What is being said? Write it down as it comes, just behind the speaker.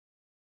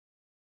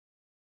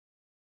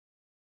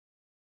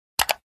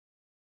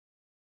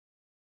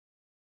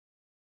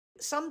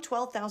Some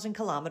 12,000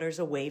 kilometers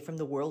away from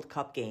the World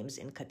Cup games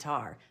in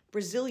Qatar,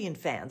 Brazilian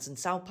fans in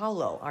Sao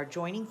Paulo are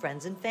joining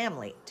friends and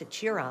family to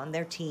cheer on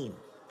their team.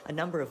 A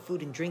number of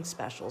food and drink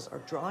specials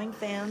are drawing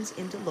fans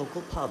into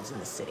local pubs in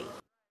the city.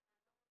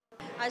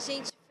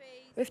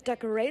 We've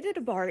decorated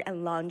a bar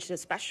and launched a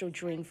special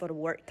drink for the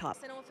World Cup.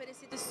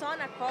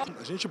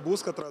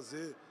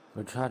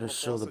 We try to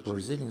show the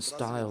Brazilian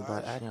style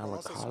by adding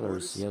our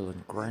colors, yellow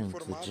and green,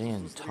 to the gin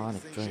and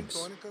tonic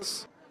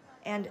drinks.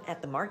 And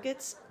at the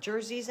markets,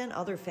 jerseys and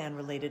other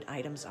fan-related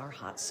items are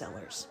hot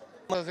sellers.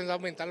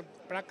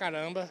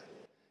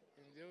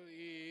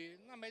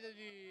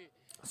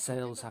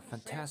 Sales are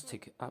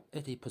fantastic, up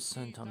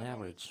 80% on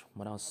average,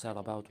 when I sell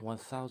about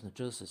 1,000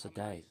 jerseys a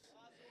day.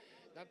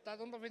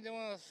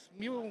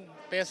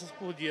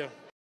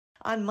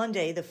 On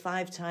Monday, the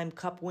five-time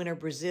Cup winner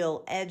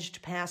Brazil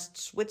edged past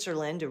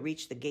Switzerland to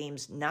reach the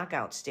game's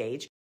knockout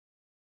stage.